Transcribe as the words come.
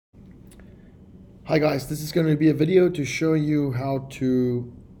Hi guys, this is going to be a video to show you how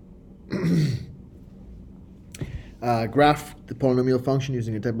to graph the polynomial function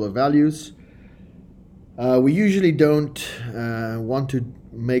using a table of values. We usually don't want to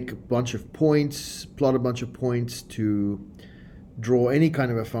make a bunch of points, plot a bunch of points to draw any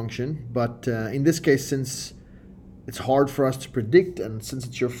kind of a function, but in this case, since it's hard for us to predict and since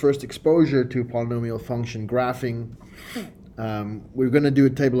it's your first exposure to polynomial function graphing, we're going to do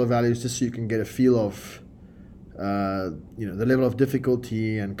a table of values just so you can get a feel of the level of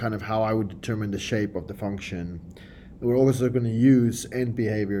difficulty and kind of how I would determine the shape of the function. We're also going to use end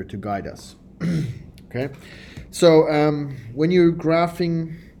behavior to guide us. Okay, so when you're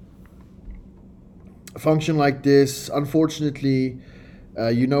graphing a function like this, unfortunately,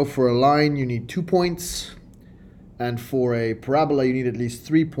 for a line you need 2 points, and for a parabola you need at least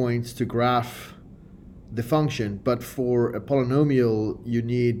 3 points to graph the function, but for a polynomial you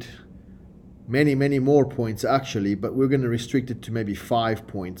need many more points actually, but we're going to restrict it to maybe 5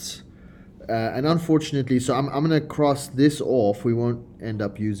 points. And unfortunately, so I'm going to cross this off. We won't end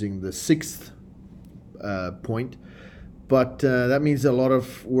up using the 6th point, but that means a lot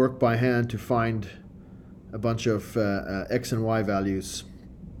of work by hand to find a bunch of x and y values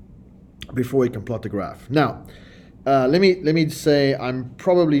before we can plot the graph. Now, let me say I'm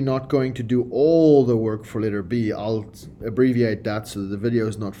probably not going to do all the work for letter B. I'll abbreviate that so that the video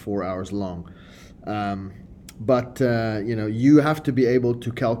is not 4 hours long. You have to be able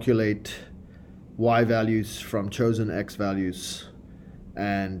to calculate y values from chosen x values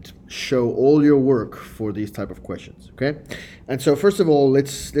and show all your work for these type of questions. Okay, and so first of all,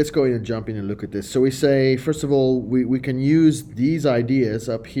 let's go in and jump in and look at this. So we say, first of all, we can use these ideas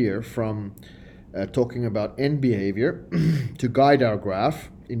up here from talking about end behavior to guide our graph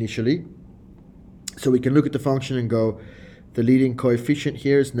initially. So we can look at the function and go, the leading coefficient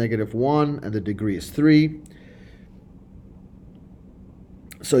here is -1 and the degree is 3.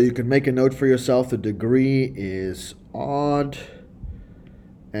 So you can make a note for yourself, the degree is odd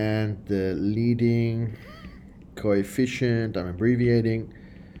and the leading coefficient, I'm abbreviating,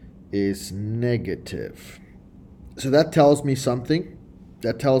 is negative. So that tells me something.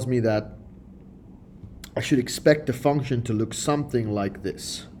 That tells me that I should expect the function to look something like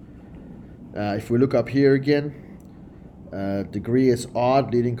this. If we look up here again, degree is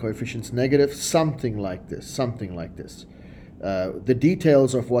odd, leading coefficient's negative, something like this, the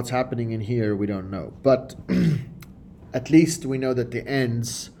details of what's happening in here we don't know, but at least we know that the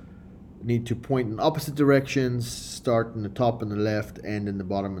ends need to point in opposite directions, start in the top and the left, end in the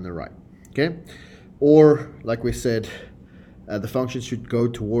bottom and the right. Okay, or like we said, the function should go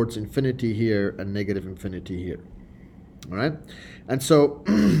towards infinity here and negative infinity here. All right, and so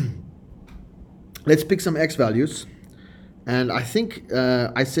let's pick some x values. And I think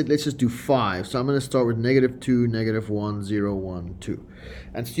I said let's just do 5. So I'm going to start with -2, -1, 0, 1, 2.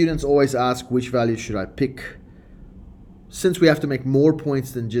 And students always ask, which value should I pick? Since we have to make more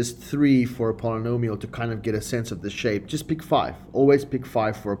points than just 3 for a polynomial to kind of get a sense of the shape, just pick 5. Always pick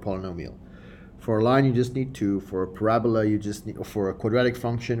 5 for a polynomial. For a line, you just need 2. For a parabola, you just need, or for a quadratic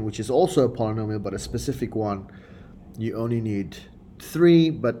function, which is also a polynomial, but a specific one, you only need 3.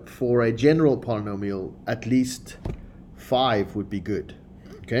 But for a general polynomial, at least 5 would be good.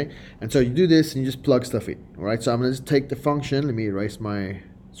 Okay, and so you do this and you just plug stuff in. All right, so I'm going to just take the function. Let me erase my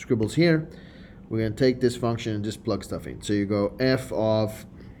scribbles here. We're going to take this function and just plug stuff in. So you go f of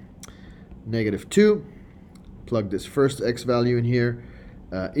 -2, plug this first x value in here,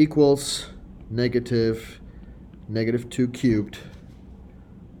 equals -2 cubed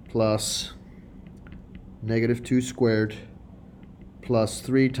plus -2 squared plus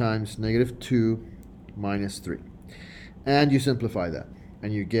 3 times -2 minus 3. And you simplify that,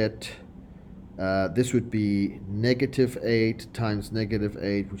 and you get, this would be -8 times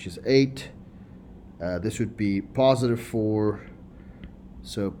 -8, which is 8. This would be +4,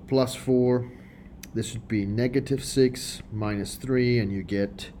 so +4. This would be -6 minus 3, and you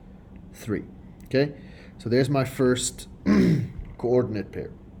get 3. Okay, so there's my first coordinate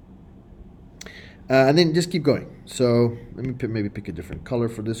pair. And then just keep going. So let me maybe pick a different color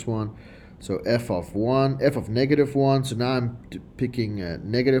for this one. So f of -1. So now I'm picking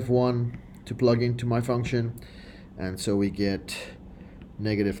 -1 to plug into my function. And so we get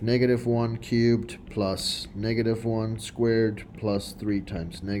 -1 cubed plus -1 squared plus 3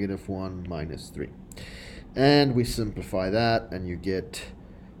 times -1 minus 3. And we simplify that, and you get,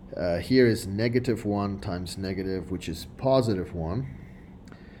 here is -1 times negative, which is +1.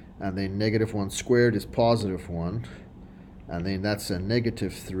 And then -1 squared is +1. And then that's a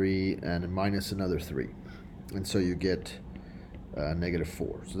 -3 and a minus another 3. And so you get negative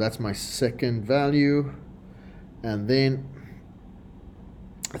 4. So that's my second value. And then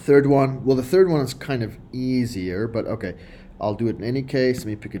third one, well, the third one is kind of easier, but okay, I'll do it in any case. Let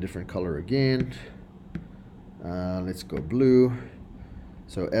me pick a different color again. Let's go blue.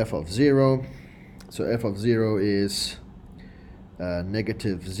 So f of 0. So f of 0 is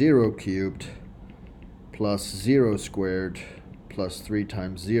negative 0 cubed plus 0 squared plus 3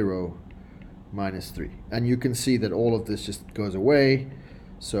 times 0 minus 3. And you can see that all of this just goes away,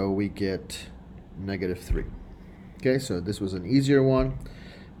 so we get negative 3. Okay, so this was an easier one.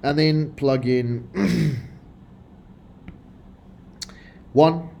 And then plug in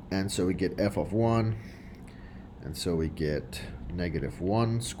 1, and so we get f of 1, and so we get negative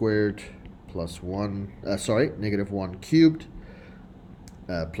 1 squared plus 1, negative 1 cubed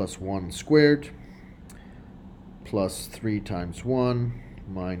plus 1 squared plus 3 times 1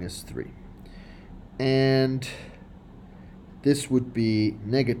 minus 3. And this would be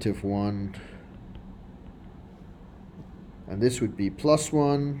negative 1, and this would be plus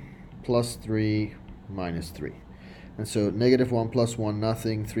 1, plus 3, minus 3. And so negative 1 plus 1,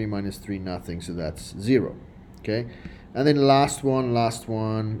 nothing. 3 minus 3, nothing. So that's 0. Okay? And then last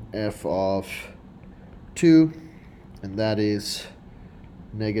one, f of 2. And that is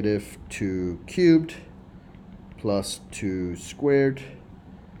negative 2 cubed plus 2 squared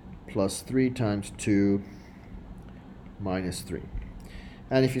plus 3 times 2 minus 3.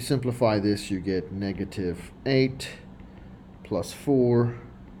 And if you simplify this, you get negative 8 plus 4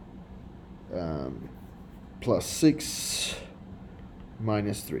 plus 6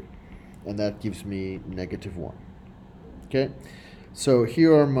 minus 3. And that gives me negative 1. Okay, so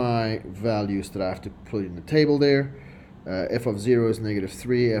here are my values that I have to put in the table there. F of 0 is negative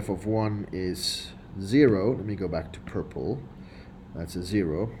 3, f of 1 is 0. Let me go back to purple. That's a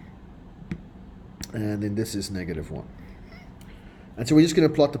 0. And then this is negative 1. And so we're just going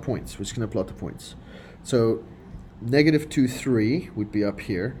to plot the points. So negative 2, 3 would be up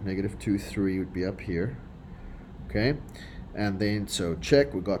here. Negative 2, 3 would be up here. Okay. And then, so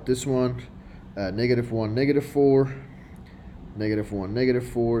check, we got this one. Negative 1, negative 4. Negative 1, negative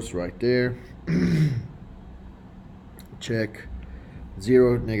 4 is right there. Check.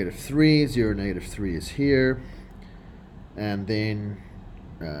 0, negative 3. 0, negative 3 is here. And then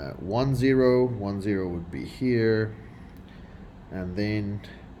 1, 0. 1, 0 would be here. And then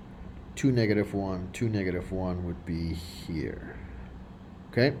 2, negative 1. 2, negative 1 would be here.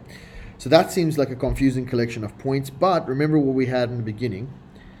 Okay? So that seems like a confusing collection of points, but remember what we had in the beginning.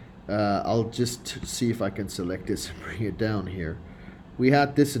 I'll just see if I can select this and bring it down here. We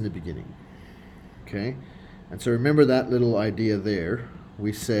had this in the beginning. Okay? And so remember that little idea there.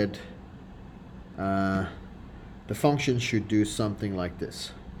 We said the function should do something like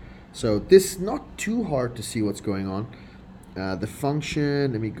this. So this is not too hard to see what's going on. The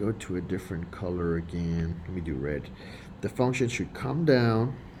function, let me go to a different color again. Let me do red. The function should come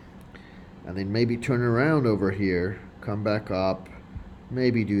down and then maybe turn around over here, come back up,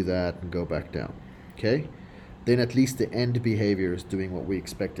 maybe do that and go back down. Okay? Then at least the end behavior is doing what we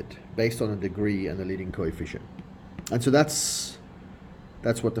expected based on a degree and the leading coefficient. And so that's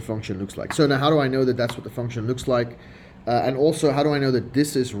what the function looks like. So now how do I know that that's what the function looks like? And also, how do I know that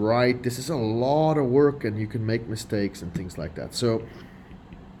this is right? This is a lot of work and you can make mistakes and things like that. So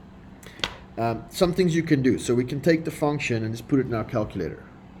some things you can do. So we can take the function and just put it in our calculator.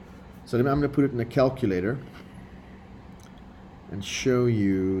 So I'm going to put it in a calculator and show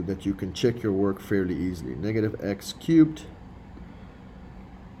you that you can check your work fairly easily. Negative x cubed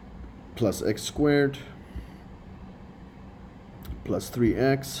plus x squared plus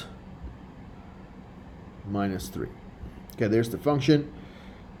 3x minus 3. Okay, there's the function.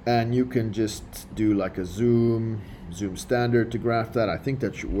 And you can just do like a zoom standard to graph that. I think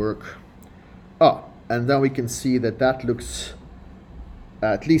that should work. Oh, and then we can see that that looks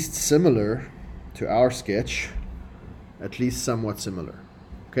at least similar to our sketch, at least somewhat similar.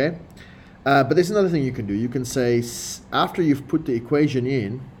 Okay, but there's another thing you can do. You can say, after you've put the equation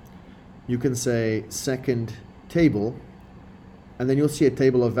in, you can say second table, and then you'll see a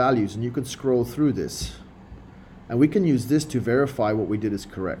table of values, and you can scroll through this. And we can use this to verify what we did is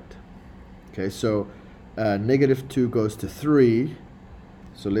correct. Okay, so negative 2 goes to 3.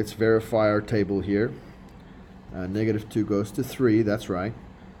 So let's verify our table here. Negative 2 goes to 3, that's right.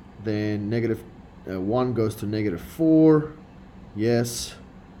 Then negative 1 goes to negative 4, yes.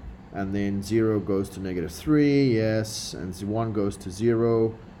 And then 0 goes to negative 3, yes. And 1 goes to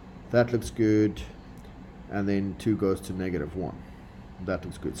 0, that looks good. And then 2 goes to negative 1. That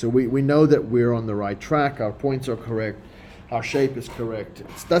looks good. So we know that we're on the right track. Our points are correct. Our shape is correct. It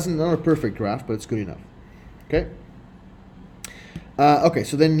doesn't not a perfect graph, but it's good enough. Okay. Okay,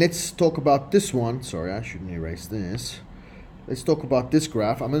 so then let's talk about this one. Sorry, I shouldn't erase this. Let's talk about this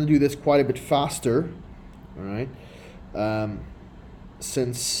graph. I'm going to do this quite a bit faster, all right?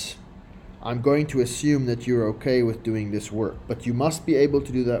 Since I'm going to assume that you're okay with doing this work, but you must be able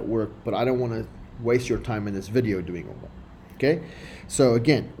to do that work, but I don't want to waste your time in this video doing all that, okay? So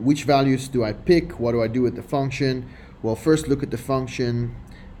again, which values do I pick? What do I do with the function? Well, first look at the function,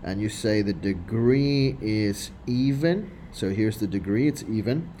 and you say the degree is even. So here's the degree, it's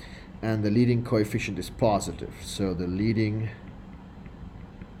even, and the leading coefficient is positive. So the leading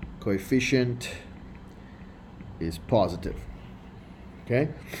coefficient is positive, okay?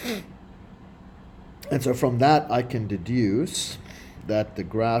 And so from that I can deduce that the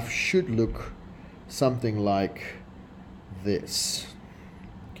graph should look something like this,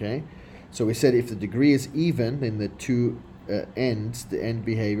 okay? So we said if the degree is even, then the two ends, the end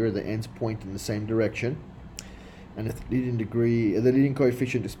behavior, the ends point in the same direction. And if the leading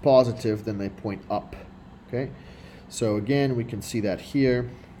coefficient is positive, then they point up, okay? So again, we can see that here,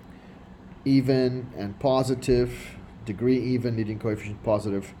 even and positive, degree even, leading coefficient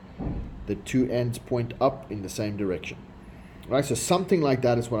positive, the two ends point up in the same direction. All right, so something like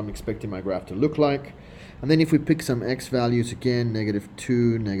that is what I'm expecting my graph to look like. And then if we pick some x values again,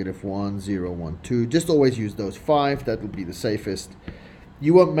 -2, -1, 0, 1, 2, just always use those 5, that would be the safest.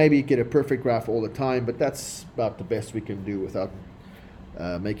 You won't maybe get a perfect graph all the time, but that's about the best we can do without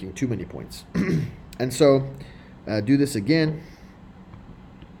making too many points. And so do this again,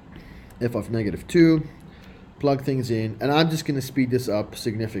 f of -2, plug things in, and I'm just going to speed this up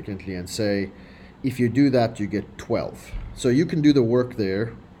significantly and say if you do that you get 12. So you can do the work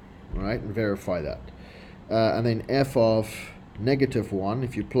there, all right, and verify that. And then f of -1,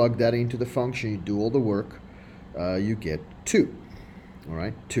 if you plug that into the function, you do all the work, you get 2. All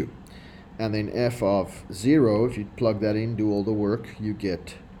right, 2. And then f of 0, if you plug that in, do all the work, you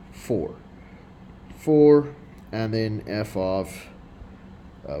get 4. 4, and then f of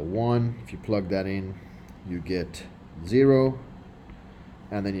 1, if you plug that in, you get 0.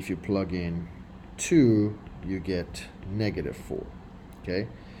 And then if you plug in 2, you get -4. Okay,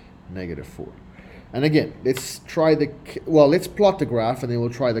 -4. And again, let's try let's plot the graph, and then we'll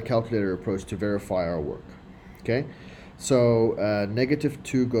try the calculator approach to verify our work. Okay. So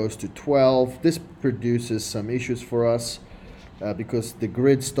 -2 goes to 12. This produces some issues for us because the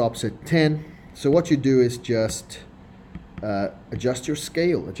grid stops at 10. So what you do is just adjust your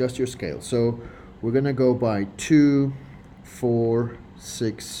scale. So we're going to go by 2, 4,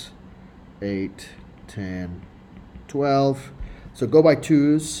 6, 8, 10, 12. So go by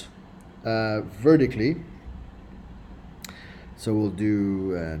 2s vertically. So we'll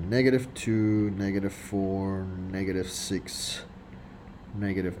do -2, -4, -6,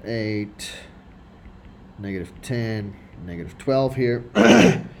 -8, -10, -12 here.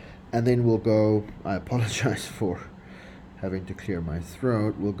 And then we'll go, I apologize for having to clear my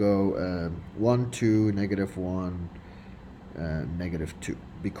throat, we'll go 1, 2, -1, -2,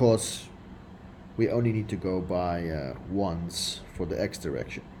 because we only need to go by ones for the x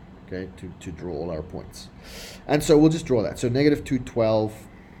direction. Okay, to draw all our points. And so we'll just draw that. So -2, 12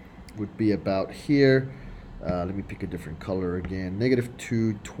 would be about here. Let me pick a different color again.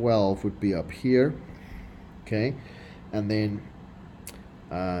 -2, 12 would be up here. Okay, and then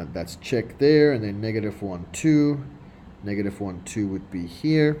that's check there, and then -1, 2. -1, 2 would be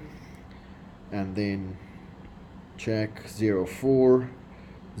here. And then check 0, 4.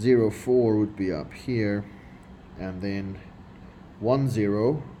 0, 4 would be up here. And then 1,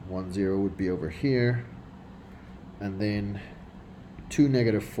 0. 1, 0 would be over here, and then 2,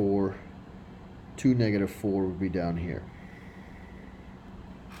 -4, 2, -4 would be down here.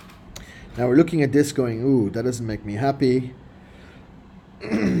 Now we're looking at this going, ooh, that doesn't make me happy.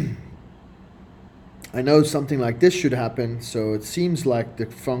 I know something like this should happen, so it seems like the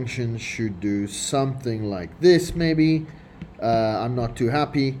function should do something like this maybe. I'm not too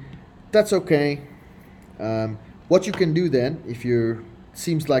happy. That's okay. What you can do then, if you're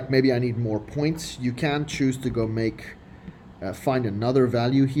seems like maybe I need more points, you can choose to go find another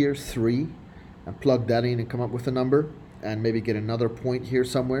value here, 3, and plug that in and come up with a number, and maybe get another point here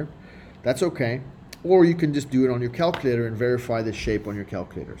somewhere. That's okay. Or you can just do it on your calculator and verify the shape on your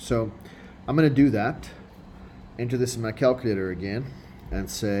calculator. So I'm going to do that. Enter this in my calculator again and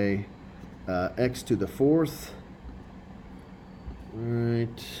say x to the 4th,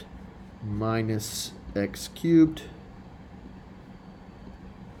 right, minus x cubed,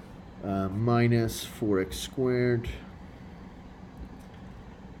 minus 4x squared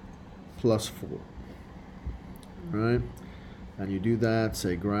plus 4. Right? And you do that,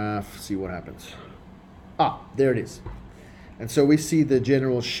 say graph, see what happens. Ah, there it is. And so we see the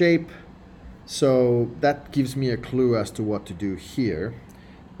general shape. So that gives me a clue as to what to do here.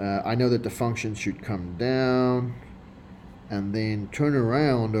 I know that the function should come down and then turn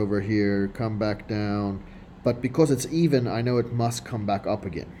around over here, come back down. But because it's even, I know it must come back up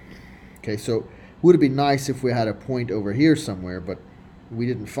again. Okay, so would it be nice if we had a point over here somewhere, but we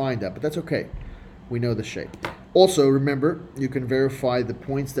didn't find that, but that's okay. We know the shape. Also, remember, you can verify the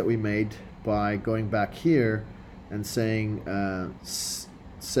points that we made by going back here and saying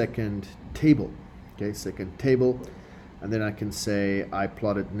second table. Okay, second table. And then I can say I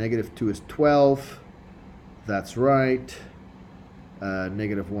plotted -2 is 12. That's right.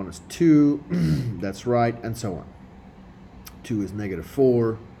 -1 is 2. That's right, and so on. 2 is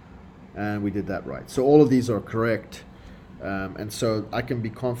 -4, and we did that right. So all of these are correct, and so I can be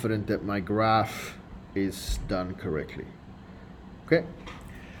confident that my graph is done correctly. Okay.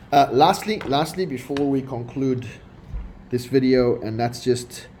 Lastly, before we conclude this video, and that's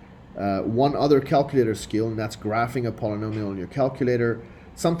just one other calculator skill, and that's graphing a polynomial on your calculator.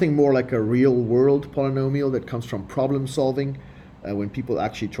 Something more like a real-world polynomial that comes from problem solving. When people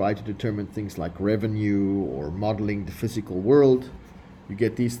actually try to determine things like revenue or modeling the physical world, you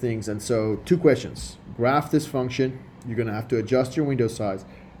get these things. And so 2 questions. Graph this function. You're going to have to adjust your window size.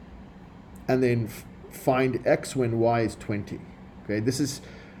 And then find x when y is 20. Okay, this is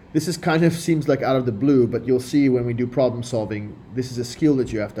kind of seems like out of the blue, but you'll see when we do problem solving, this is a skill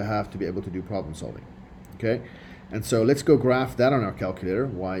that you have to be able to do problem solving. Okay, and so let's go graph that on our calculator.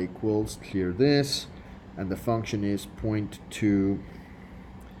 Y equals, clear this. And the function is 0.2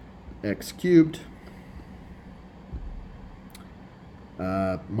 x cubed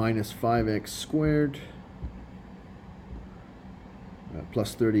minus 5x squared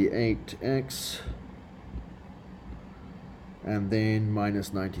plus 38x and then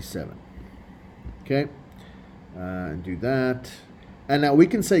minus 97. Okay, and do that. And now we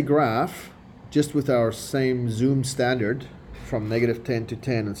can say graph just with our same zoom standard from -10 to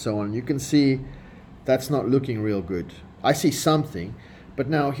 10 and so on. You can see that's not looking real good. I see something, but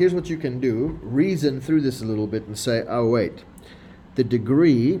now here's what you can do. Reason through this a little bit and say, oh wait, the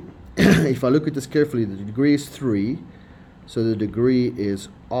degree, if I look at this carefully, the degree is 3, so the degree is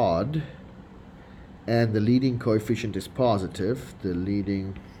odd, and the leading coefficient is positive. The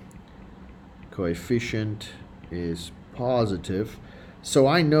leading coefficient is positive. So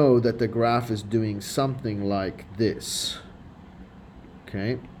I know that the graph is doing something like this.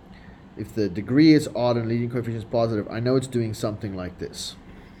 Okay. If the degree is odd and leading coefficient is positive, I know it's doing something like this.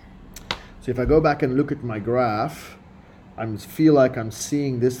 So if I go back and look at my graph, I feel like I'm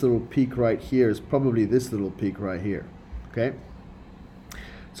seeing this little peak right here is probably this little peak right here. Okay?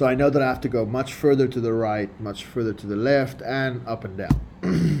 So I know that I have to go much further to the right, much further to the left, and up and down.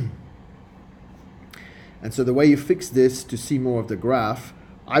 And so the way you fix this to see more of the graph,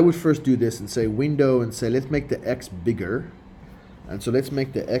 I would first do this and say window and say let's make the x bigger. And so let's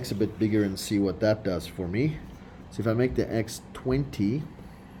make the x a bit bigger and see what that does for me. So if I make the x 20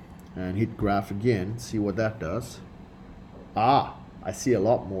 and hit graph again, see what that does. Ah, I see a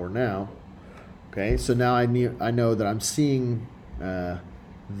lot more now. Okay, so now I know that I'm seeing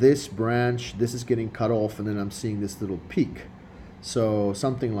this branch, this is getting cut off, and then I'm seeing this little peak. So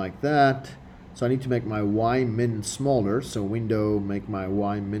something like that. So I need to make my y min smaller. So window, make my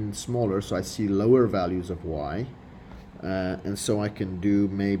y min smaller so I see lower values of y. And so I can do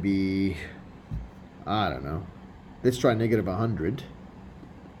maybe, I don't know, let's try -100.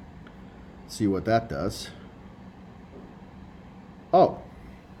 See what that does. Oh,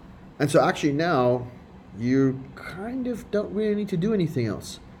 and so actually now you kind of don't really need to do anything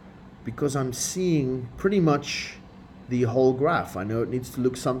else because I'm seeing pretty much the whole graph. I know it needs to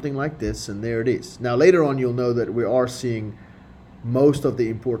look something like this, and there it is. Now later on you'll know that we are seeing most of the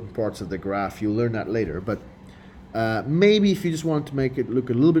important parts of the graph. You'll learn that later, but maybe if you just want to make it look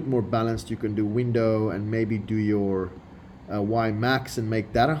a little bit more balanced, you can do window and maybe do your y max and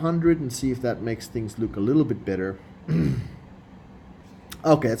make that 100 and see if that makes things look a little bit better.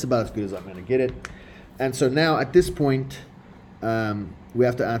 Okay, that's about as good as I'm going to get it. And so now at this point, we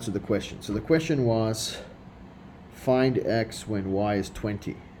have to answer the question. So the question was, find x when y is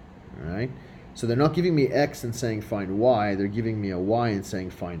 20. All right. So they're not giving me x and saying find y. They're giving me a y and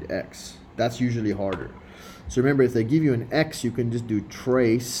saying find x. That's usually harder. So remember, if they give you an x, you can just do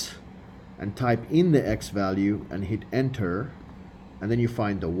trace and type in the x value and hit enter, and then you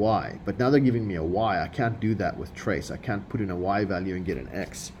find the y. But now they're giving me a y. I can't do that with trace. I can't put in a y value and get an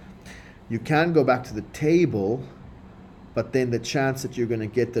x. You can go back to the table, but then the chance that you're going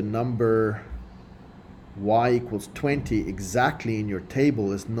to get the number y equals 20 exactly in your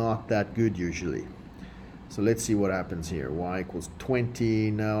table is not that good usually. So let's see what happens here. Y equals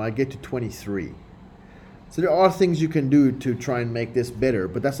 20. Now I get to 23. So there are things you can do to try and make this better,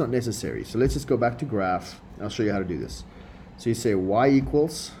 but that's not necessary. So let's just go back to graph. I'll show you how to do this. So you say y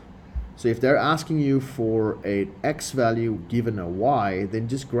equals. So if they're asking you for an x value given a y, then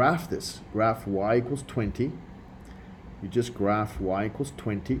just graph this. Graph y equals 20. You just graph y equals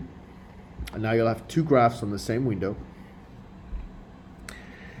 20. And now you'll have two graphs on the same window.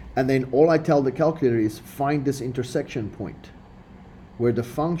 And then all I tell the calculator is find this intersection point. Where the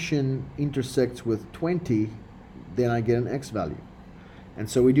function intersects with 20, then I get an x value. And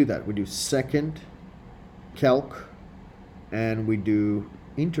so we do that. We do second calc, and we do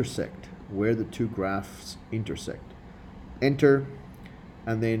intersect, where the two graphs intersect. Enter,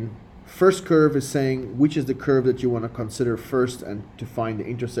 and then first curve is saying which is the curve that you want to consider first and to find the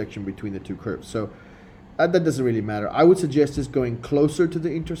intersection between the two curves. So that doesn't really matter. I would suggest just going closer to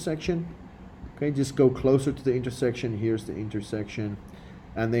the intersection. Okay, just go closer to the intersection. Here's the intersection.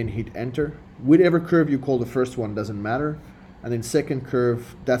 And then hit enter. Whatever curve you call the first one doesn't matter. And then second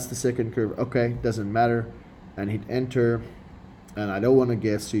curve, that's the second curve. Okay, doesn't matter. And hit enter. And I don't want to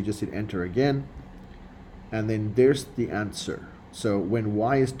guess, so you just hit enter again. And then there's the answer. So when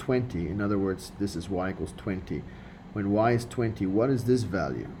y is 20, in other words, this is y equals 20. When y is 20, what is this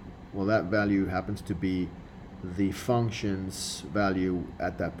value? Well, that value happens to be the function's value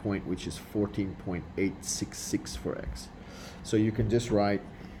at that point, which is 14.866 for x. So you can just write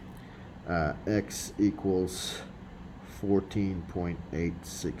x equals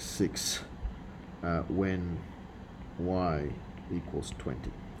 14.866 when y equals 20.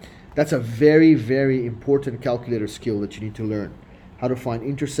 That's a very, very important calculator skill that you need to learn. How to find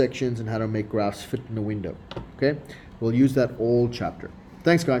intersections and how to make graphs fit in the window. Okay? We'll use that all chapter.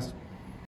 Thanks, guys.